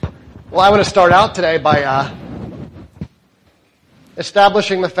Well, I want to start out today by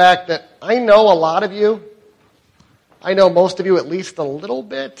establishing the fact that I know a lot of you. I know most of you at least a little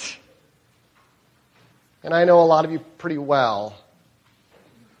bit. And I know a lot of you pretty well.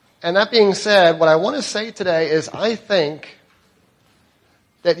 And that being said, what I want to say today is I think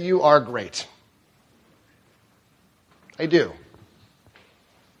that you are great. I do.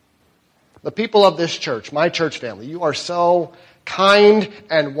 The people of this church, my church family, you are so kind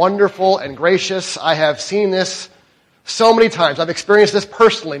and wonderful and gracious. I have seen this so many times. I've experienced this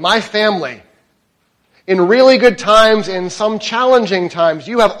personally. My family, in really good times, in some challenging times,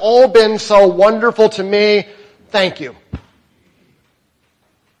 you have all been so wonderful to me. Thank you.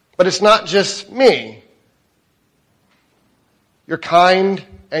 But it's not just me. You're kind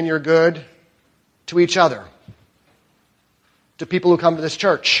and you're good to each other, to people who come to this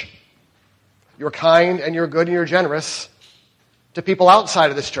church. You're kind and you're good and you're generous to people outside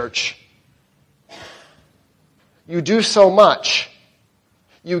of this church. You do so much.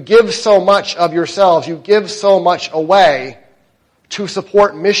 You give so much of yourselves. You give so much away to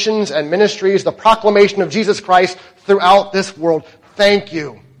support missions and ministries, the proclamation of Jesus Christ throughout this world. Thank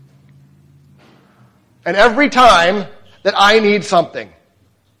you. And every time that I need something,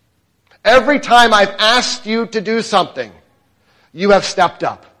 every time I've asked you to do something, you have stepped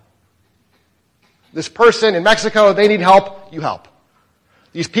up. This person in Mexico, they need help, you help.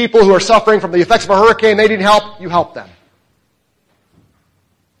 These people who are suffering from the effects of a hurricane, they need help, you help them.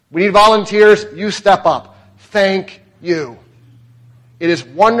 We need volunteers, you step up. Thank you. It is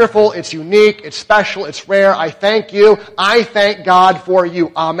wonderful, it's unique, it's special, it's rare. I thank you. I thank God for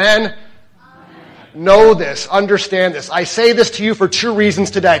you. Amen. Know this, understand this. I say this to you for two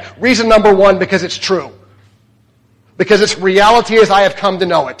reasons today. Reason number one, because it's true. Because it's reality as I have come to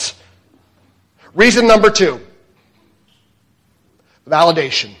know it. Reason number two,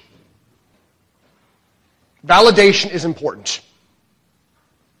 validation. Validation is important.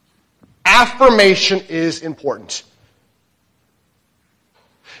 Affirmation is important.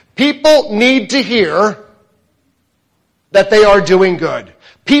 People need to hear that they are doing good.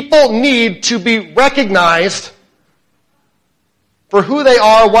 People need to be recognized for who they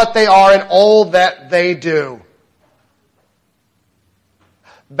are, what they are, and all that they do.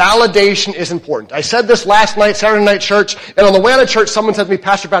 Validation is important. I said this last night, Saturday night church, and on the way out of church, someone said to me,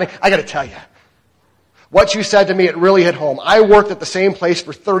 Pastor Browning, I got to tell you, what you said to me, it really hit home. I worked at the same place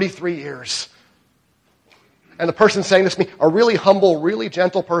for 33 years. And the person saying this to me, a really humble, really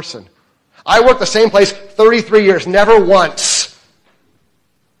gentle person. I worked the same place 33 years, never once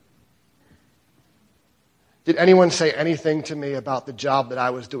did anyone say anything to me about the job that I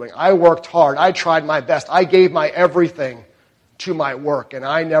was doing. I worked hard. I tried my best. I gave my everything to my work, and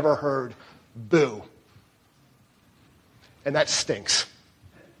I never heard boo. And that stinks.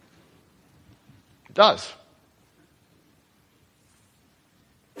 It does.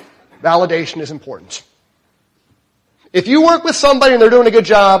 Validation is important. If you work with somebody and they're doing a good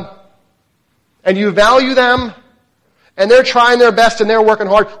job, and you value them, and they're trying their best and they're working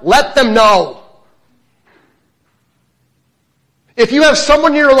hard, let them know. If you have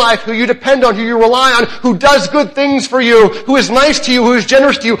someone in your life who you depend on, who you rely on, who does good things for you, who is nice to you, who is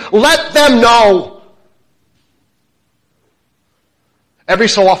generous to you, let them know. Every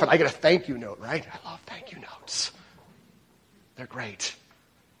so often, I get a thank you note, right? I love thank you notes. They're great.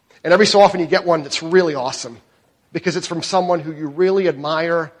 And every so often you get one that's really awesome because it's from someone who you really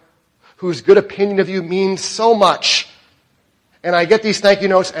admire, whose good opinion of you means so much. And I get these thank you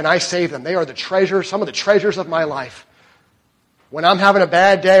notes and I save them. They are the treasures, some of the treasures of my life. When I'm having a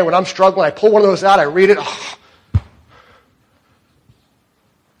bad day, when I'm struggling, I pull one of those out, I read it. Oh.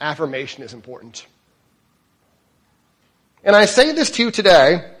 Affirmation is important. And I say this to you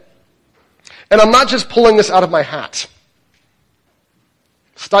today, and I'm not just pulling this out of my hat.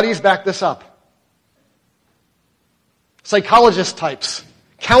 Studies back this up. Psychologist types,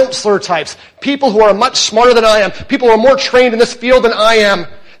 counselor types, people who are much smarter than I am, people who are more trained in this field than I am,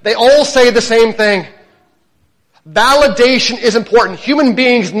 they all say the same thing. Validation is important. Human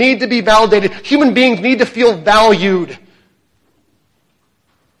beings need to be validated. Human beings need to feel valued.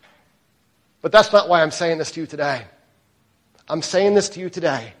 But that's not why I'm saying this to you today. I'm saying this to you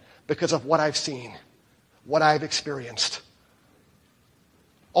today because of what I've seen, what I've experienced.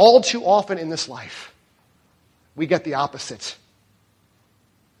 All too often in this life, we get the opposite.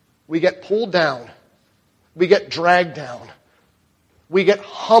 We get pulled down. We get dragged down. We get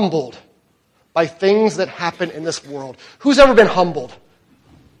humbled by things that happen in this world. Who's ever been humbled?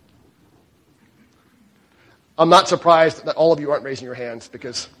 I'm not surprised that all of you aren't raising your hands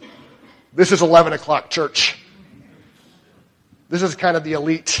because this is 11 o'clock church. This is kind of the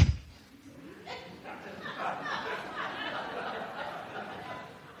elite.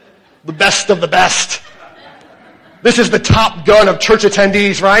 the best of the best. This is the Top Gun of church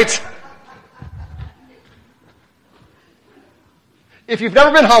attendees, right? If you've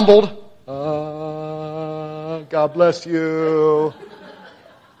never been humbled, God bless you.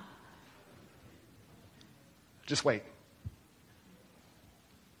 Just wait.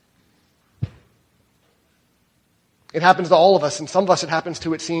 It happens to all of us, and some of us it happens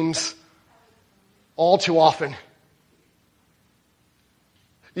to, it seems, all too often.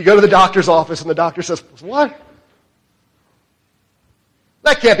 You go to the doctor's office, and the doctor says, what?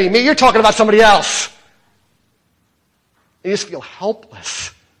 That can't be me. You're talking about somebody else. You just feel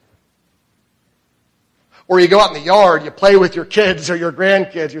helpless. Or you go out in the yard, you play with your kids or your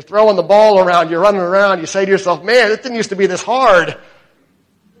grandkids, you're throwing the ball around, you're running around, you say to yourself, man, this didn't used to be this hard.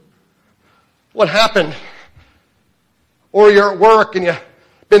 What happened? Or you're at work and you've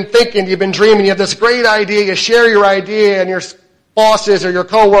been thinking, you've been dreaming, you have this great idea, you share your idea, and your bosses or your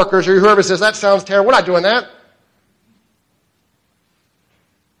coworkers or whoever says, that sounds terrible, we're not doing that.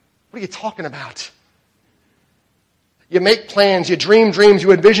 What are you talking about? You make plans, you dream dreams,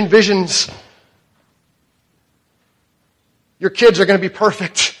 you envision visions. Your kids are going to be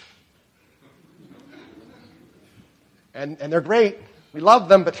perfect. And they're great. We love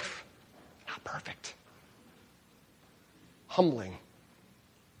them, but not perfect. Humbling.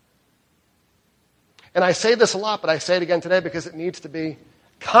 And I say this a lot, but I say it again today because it needs to be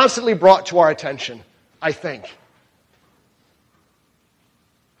constantly brought to our attention, I think.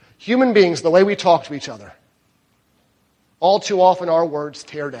 Human beings, the way we talk to each other, all too often our words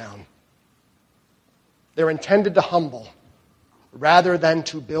tear down. They're intended to humble rather than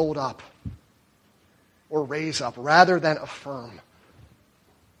to build up or raise up, rather than affirm.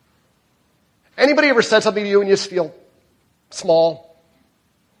 Anybody ever said something to you and you just feel small,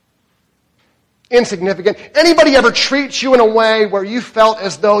 insignificant? Anybody ever treat you in a way where you felt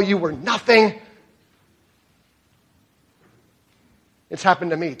as though you were nothing? It's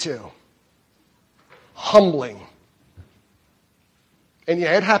happened to me too. Humbling. And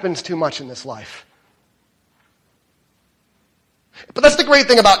yeah, it happens too much in this life. But that's the great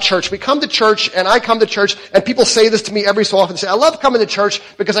thing about church. We come to church, and I come to church, and people say this to me every so often. They say, I love coming to church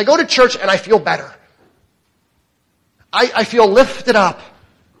because I go to church and I feel better. I feel lifted up.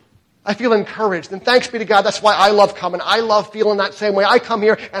 I feel encouraged. And thanks be to God, that's why I love coming. I love feeling that same way. I come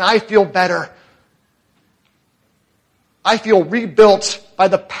here and I feel better. I feel rebuilt by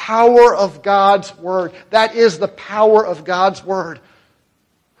the power of God's Word. That is the power of God's Word.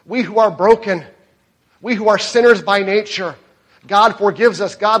 We who are broken, we who are sinners by nature, God forgives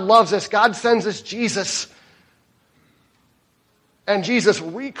us, God loves us, God sends us Jesus. And Jesus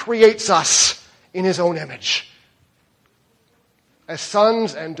recreates us in His own image. As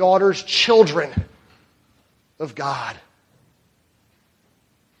sons and daughters, children of God.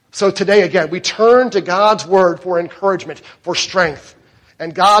 So today, again, we turn to God's Word for encouragement, for strength.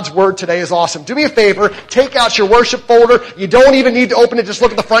 And God's Word today is awesome. Do me a favor, take out your worship folder. You don't even need to open it, just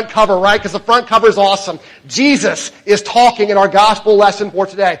look at the front cover, right? Because the front cover is awesome. Jesus is talking in our gospel lesson for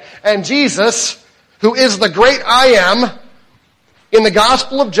today. And Jesus, who is the great I am, in the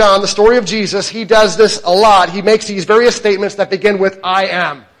Gospel of John, the story of Jesus, he does this a lot. He makes these various statements that begin with I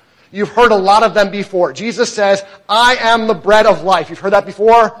am. You've heard a lot of them before. Jesus says, I am the bread of life. You've heard that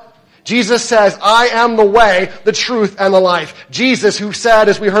before? Jesus says, I am the way, the truth, and the life. Jesus, who said,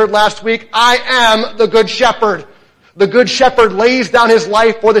 as we heard last week, I am the good shepherd. The good shepherd lays down his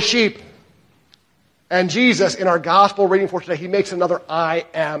life for the sheep. And Jesus, in our gospel reading for today, he makes another I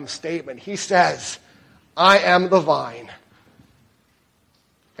am statement. He says, I am the vine,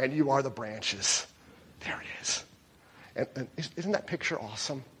 and you are the branches. There it is. And isn't that picture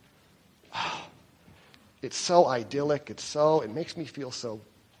awesome? Oh, it's so idyllic. It makes me feel so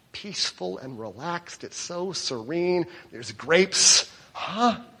peaceful and relaxed. It's so serene. There's grapes.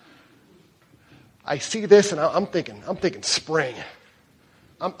 I see this and I'm thinking spring.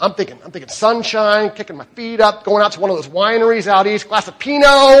 I'm thinking sunshine, kicking my feet up, going out to one of those wineries out east, glass of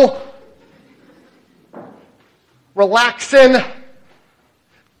Pinot, relaxing.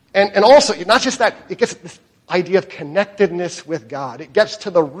 And also, not just that, it gets this idea of connectedness with God. It gets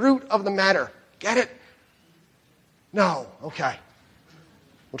to the root of the matter. Get it? No. Okay.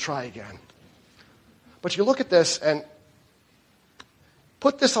 We'll try again. But you look at this and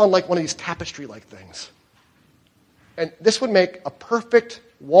put this on like one of these tapestry-like things. And this would make a perfect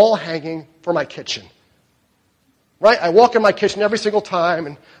wall hanging for my kitchen. Right? I walk in my kitchen every single time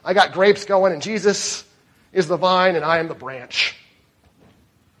and I got grapes going and Jesus is the vine and I am the branch.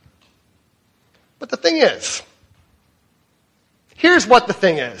 But the thing is, here's what the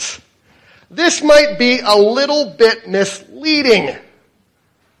thing is. This might be a little bit misleading.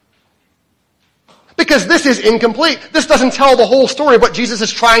 Because this is incomplete. This doesn't tell the whole story of what Jesus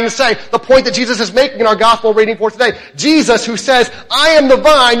is trying to say. The point that Jesus is making in our gospel reading for today. Jesus, who says, I am the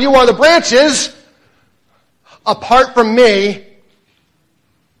vine, you are the branches. Apart from me,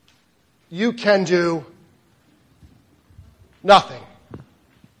 you can do nothing.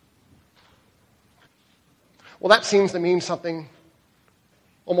 Well, that seems to mean something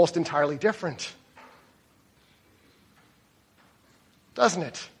almost entirely different. Doesn't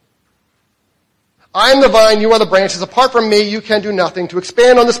it? I am the vine, you are the branches. Apart from me, you can do nothing. To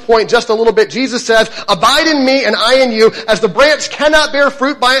expand on this point just a little bit, Jesus says, abide in me and I in you, as the branch cannot bear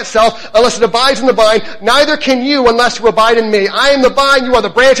fruit by itself unless it abides in the vine. Neither can you unless you abide in me. I am the vine, you are the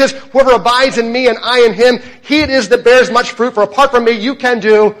branches. Whoever abides in me and I in him, he it is that bears much fruit. For apart from me, you can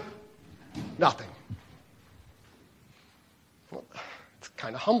do nothing. Well, it's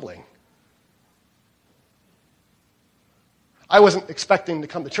kind of humbling. I wasn't expecting to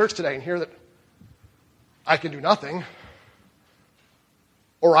come to church today and hear that I can do nothing,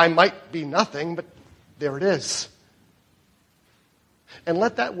 or I might be nothing, but there it is. And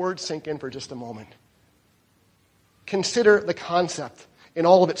let that word sink in for just a moment. Consider the concept in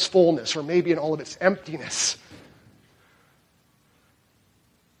all of its fullness, or maybe in all of its emptiness,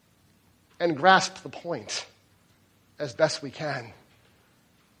 and grasp the point as best we can.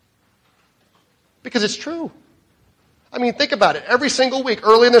 Because it's true. I mean, think about it. Every single week,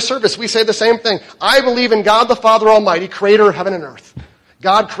 early in the service, we say the same thing. I believe in God the Father Almighty, creator of heaven and earth.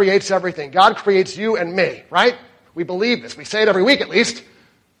 God creates everything. God creates you and me, right? We believe this. We say it every week at least.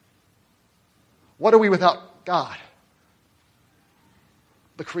 What are we without God?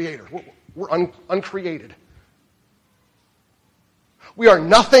 The creator. We're uncreated. We are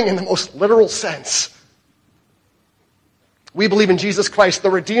nothing in the most literal sense. We believe in Jesus Christ, the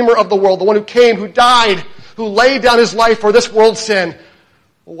Redeemer of the world, the one who came, who died, who laid down his life for this world's sin.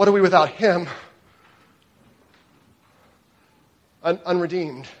 Well, what are we without him?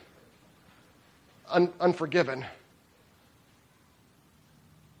 Unredeemed. Unforgiven.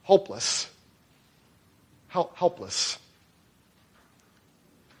 Hopeless. Helpless.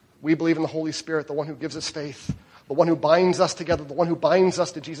 We believe in the Holy Spirit, the one who gives us faith, the one who binds us together, the one who binds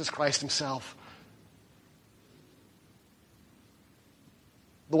us to Jesus Christ himself.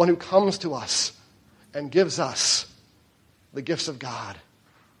 The one who comes to us and gives us the gifts of God.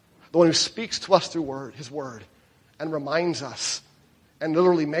 The one who speaks to us through his word and reminds us and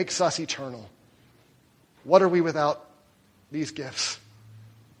literally makes us eternal. What are we without these gifts?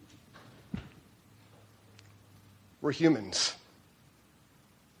 We're humans.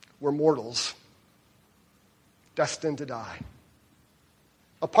 We're mortals, destined to die.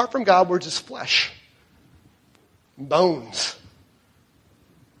 Apart from God, we're just flesh, bones,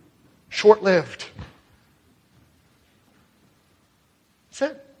 short-lived.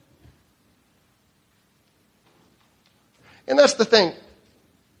 That's it. And that's the thing.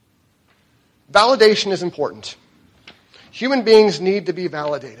 Validation is important. Human beings need to be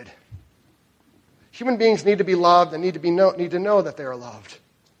validated. Human beings need to be loved and need to know that they are loved.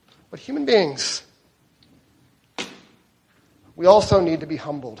 But human beings, we also need to be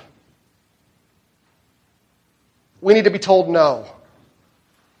humbled. We need to be told no.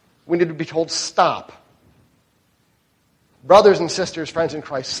 We need to be told stop. Brothers and sisters, friends in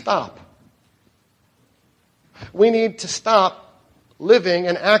Christ, stop. We need to stop living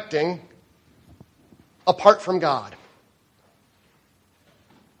and acting apart from God.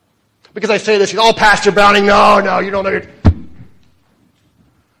 Because I say this, oh, Pastor Browning, no, you don't know.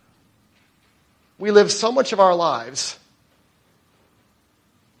 We live so much of our lives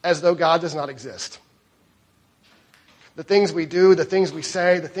as though God does not exist. The things we do, the things we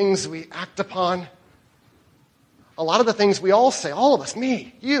say, the things we act upon, a lot of the things we all say, all of us,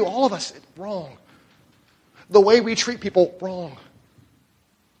 me, you, all of us, wrong. The way we treat people, wrong.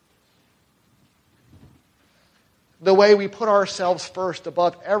 The way we put ourselves first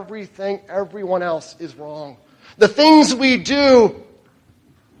above everything, everyone else is wrong. The things we do,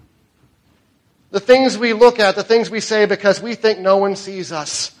 the things we look at, the things we say because we think no one sees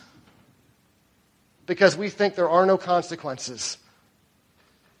us. Because we think there are no consequences.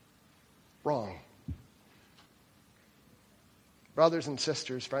 Wrong. Brothers and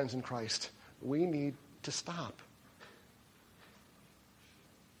sisters, friends in Christ, we need to stop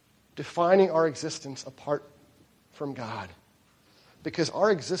defining our existence apart from God. Because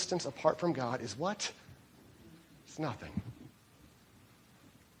our existence apart from God is what? It's nothing.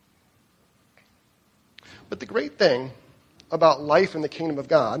 But the great thing about life in the kingdom of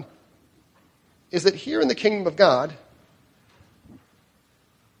God is that here in the kingdom of God,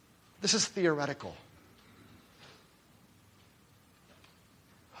 this is theoretical.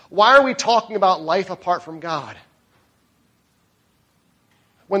 Why are we talking about life apart from God?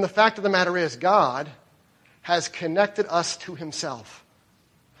 When the fact of the matter is, God has connected us to himself.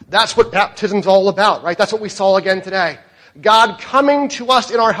 That's what baptism's all about, right? That's what we saw again today. God coming to us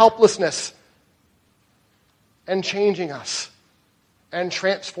in our helplessness and changing us and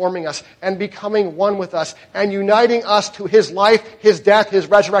transforming us and becoming one with us and uniting us to his life, his death, his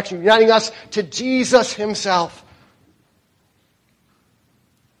resurrection, uniting us to Jesus himself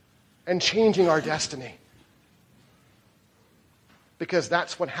and changing our destiny. Because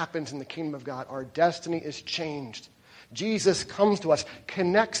that's what happens in the kingdom of God. Our destiny is changed. Jesus comes to us,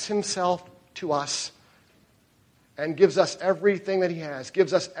 connects himself to us, and gives us everything that he has,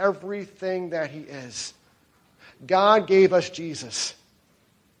 gives us everything that he is. God gave us Jesus.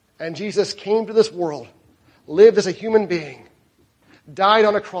 And Jesus came to this world, lived as a human being, died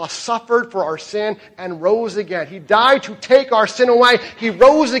on a cross, suffered for our sin, and rose again. He died to take our sin away. He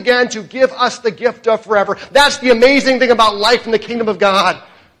rose again to give us the gift of forever. That's the amazing thing about life in the kingdom of God.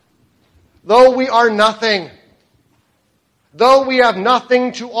 Though we are nothing, though we have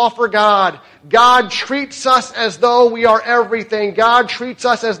nothing to offer God, God treats us as though we are everything. God treats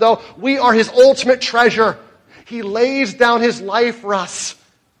us as though we are his ultimate treasure. He lays down his life for us.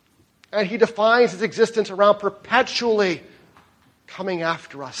 And he defines his existence around perpetually coming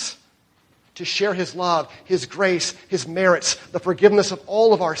after us to share his love, his grace, his merits, the forgiveness of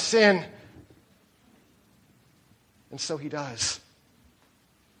all of our sin. And so he does.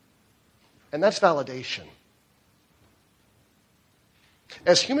 And that's validation.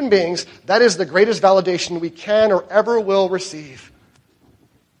 As human beings, that is the greatest validation we can or ever will receive.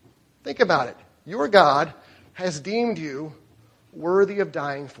 Think about it. Your God has deemed you worthy of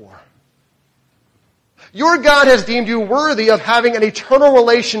dying for. Your God has deemed you worthy of having an eternal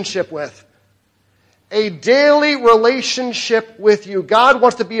relationship with. A daily relationship with you. God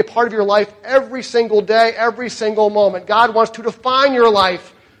wants to be a part of your life every single day, every single moment. God wants to define your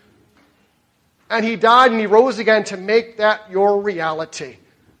life. And he died and he rose again to make that your reality.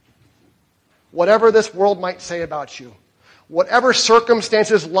 Whatever this world might say about you, whatever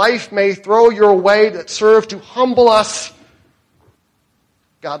circumstances life may throw your way that serve to humble us,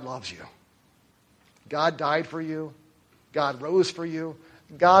 God loves you. God died for you. God rose for you.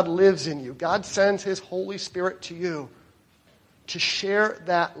 God lives in you. God sends his Holy Spirit to you to share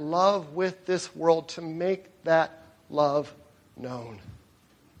that love with this world, to make that love known.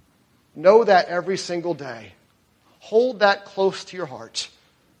 Know that every single day. Hold that close to your heart,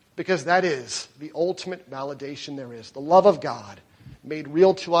 because that is the ultimate validation there is. The love of God made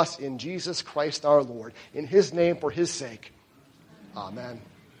real to us in Jesus Christ our Lord. In his name, for his sake. Amen.